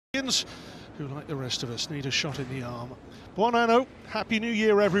champions, who, like the rest of us, need a shot in the arm. Buon anno, Happy New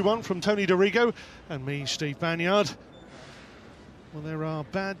Year, everyone, from Tony Dorigo and me, Steve Banyard. Well, there are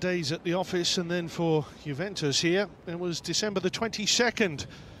bad days at the office, and then for Juventus here, it was December the 22nd.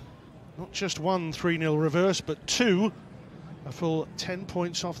 Not just one 3-0 reverse, but two. A full 10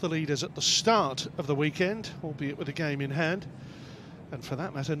 points off the leaders at the start of the weekend, albeit with a game in hand. And for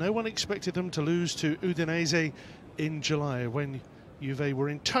that matter, no one expected them to lose to Udinese in July, when Juve were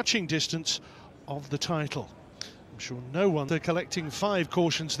in touching distance of the title. I'm sure no one... They're collecting 5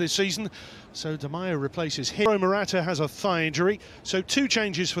 cautions this season, so Di Maio replaces him. Morata has a thigh injury, so 2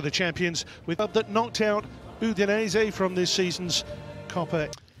 changes for the champions, with that knocked out Udinese from this season's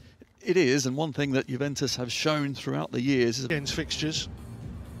Coppa. It is, and one thing that Juventus have shown throughout the years is... Against fixtures.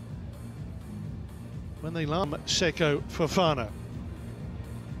 When they lam Secco Fofana.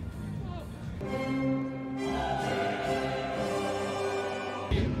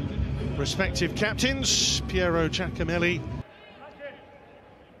 Respective captains, Piero Giacomelli.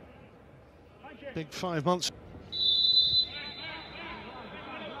 Big 5 months.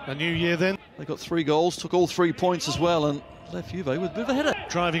 A new year then. They got 3 goals, took all 3 points as well, and left Juve with a bit of a header.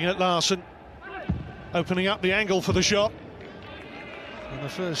 Driving at Larson, opening up the angle for the shot. And the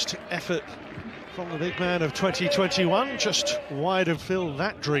first effort from the big man of 2021, just wide of Phil,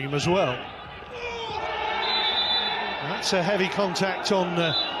 that dream as well. That's a heavy contact on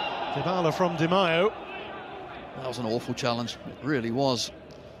Dybala from Di Maio. That was an awful challenge, it really was.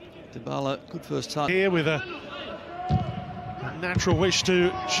 Dybala, good first touch. Here with a natural wish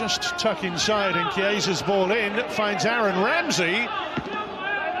to just tuck inside, and Chiesa's ball in, finds Aaron Ramsey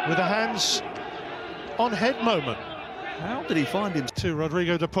with a hands on head moment. How did he find him? To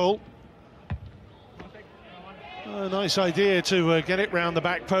Rodrigo de Paul. A nice idea to get it round the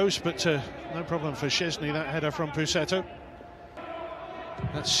back post, but no problem for Szczesny, that header from Pusetto.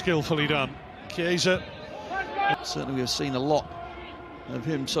 That's skillfully done. Chiesa. Certainly we've seen a lot of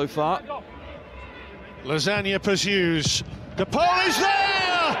him so far. Lasagna pursues. De Paul is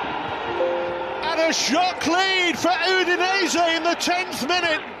there! And a shock lead for Udinese in the 10th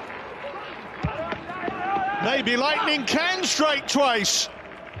minute. Maybe lightning can strike twice.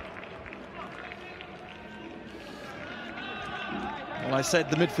 Well, I said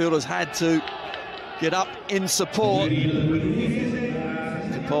the midfielders had to get up in support.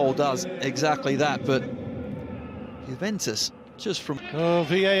 De Paul does exactly that, but Juventus just from... Oh,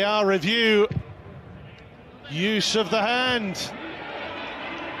 VAR review. Use of the hand.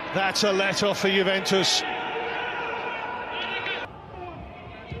 That's a let-off for Juventus.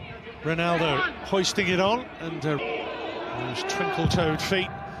 Ronaldo hoisting it on, and those twinkle-toed feet,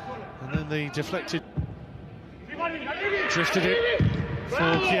 and then the deflected... Drifted it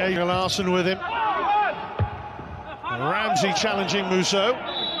for Chiesa. Larson with him. Ramsey challenging Musso,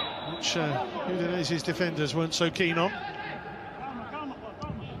 which Udinese's defenders weren't so keen on.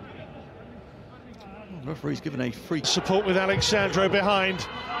 The referee's given a free support with Alexandro behind.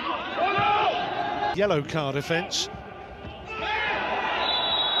 Yellow card offence.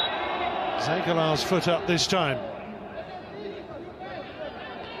 Zegalar's foot up this time.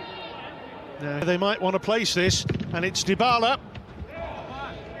 Now they might want to place this, and it's Dybala.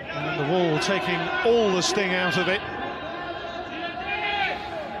 And the wall taking all the sting out of it.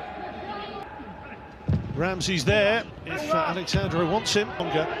 Ramsey's there if Alexandro wants him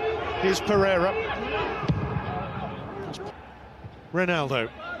longer. Here's Pereira. Ronaldo.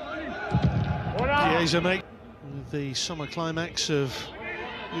 Chiesa make the summer climax of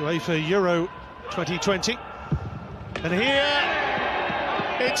UEFA Euro 2020. And here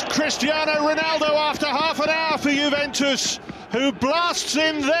it's Cristiano Ronaldo after half an hour for Juventus, who blasts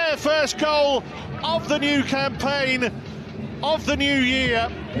in their first goal of the new campaign, of the new year.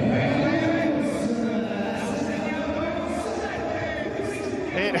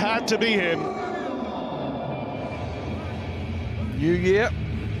 It had to be him. New year,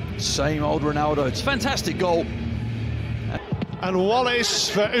 same old Ronaldo. It's a fantastic goal. And Wallace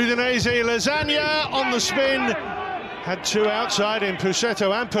for Udinese. Lasagna on the spin. Had 2 outside in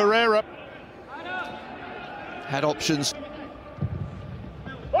Pusetto and Pereira. Had options.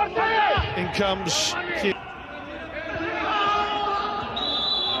 In comes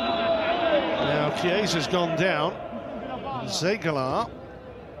now Chiesa's gone down. Zegalar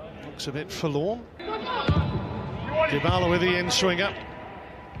looks a bit forlorn. Dybala with the in-swinger,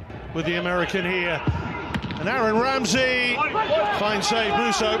 with the American here. And Aaron Ramsey, fine save,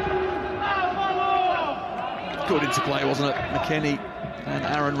 Musso. Good interplay, wasn't it? McKennie and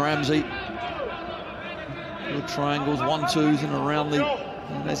Aaron Ramsey. Good triangles, 1-2s and around the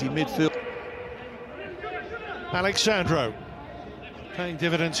Udinese midfield. Alexandro. Paying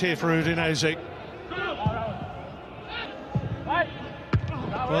dividends here for Udinese.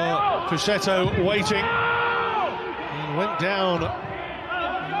 Well, Cusetto waiting and went down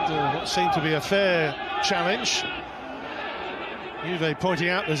under what seemed to be a fair challenge. Juve pointing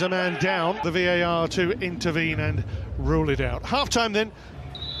out there's a man down. The VAR to intervene and rule it out. Half-time then.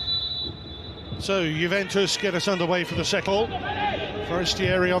 So Juventus get us underway for the second goal.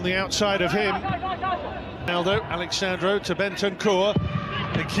 Forestieri on the outside of him. Ronaldo, Alexandro to Bentancur.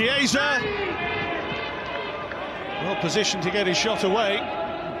 And Chiesa. Well positioned to get his shot away.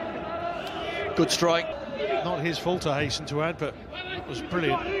 Good strike. Not his fault, I hasten to add, but it was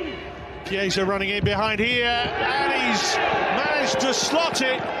brilliant. Chiesa running in behind here, and he's managed to slot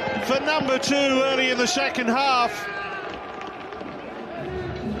it for number 2 early in the second half.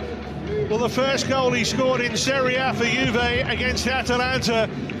 Well, the first goal he scored in Serie A for Juve against Atalanta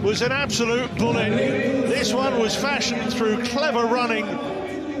was an absolute bullet. This one was fashioned through clever running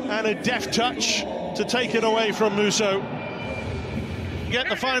and a deft touch to take it away from Musso. Get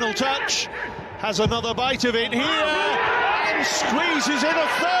the final touch, has another bite of it here, and squeezes in a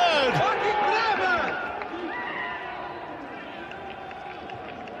third.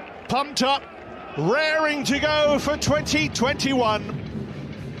 Pumped up, raring to go for 2021.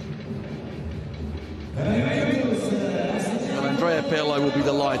 Well, Andrea Pirlo will be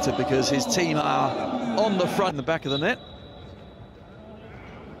delighted because his team are on the front and the back of the net.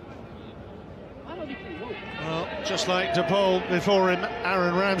 Well, just like De Paul before him,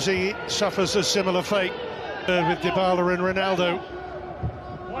 Aaron Ramsey suffers a similar fate with Dybala and Ronaldo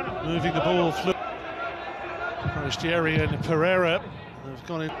moving the ball. Forestieri and Pereira have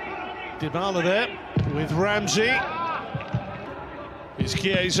gone in. Dybala there with Ramsey. It's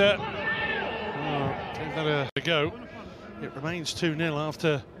Chiesa. Gave that a go. It remains 2-0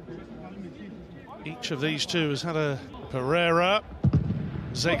 after each of these two has had a Pereira.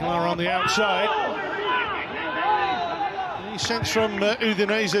 Zegler on the outside. Any sense from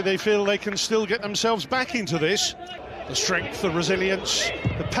Udinese they feel they can still get themselves back into this. The strength, the resilience,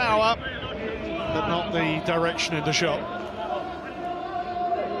 the power, but not the direction in the shot.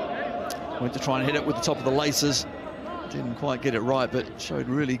 Went to try and hit it with the top of the laces. Didn't quite get it right, but showed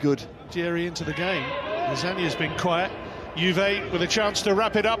really good. Jerry into the game. Lasagna's been quiet. Juve with a chance to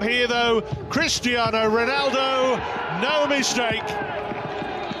wrap it up here, though. Cristiano Ronaldo, no mistake.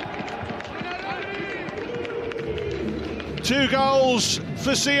 2 goals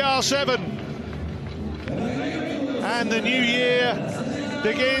for CR7. And the new year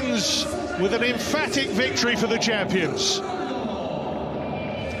begins with an emphatic victory for the champions.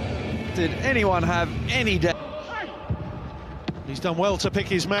 Did anyone have any doubt? He's done well to pick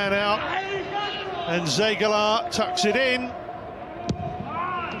his man out, and Zegler tucks it in.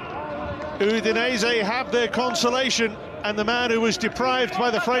 Udinese have their consolation, and the man who was deprived by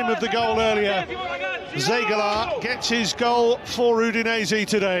the frame of the goal earlier, Zegler, gets his goal for Udinese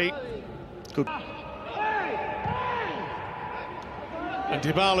today. Good. And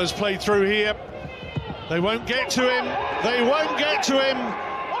Dybala's played through here. They won't get to him. They won't get to him.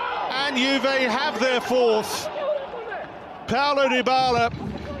 And Juve have their 4th. Paulo Dybala,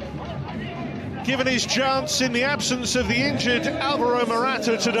 given his chance in the absence of the injured Alvaro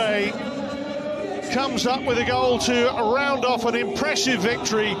Morata today, comes up with a goal to round off an impressive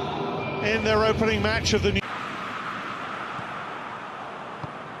victory in their opening match of the new.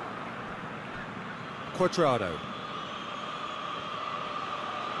 Quadrado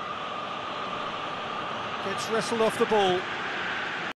gets wrestled off the ball.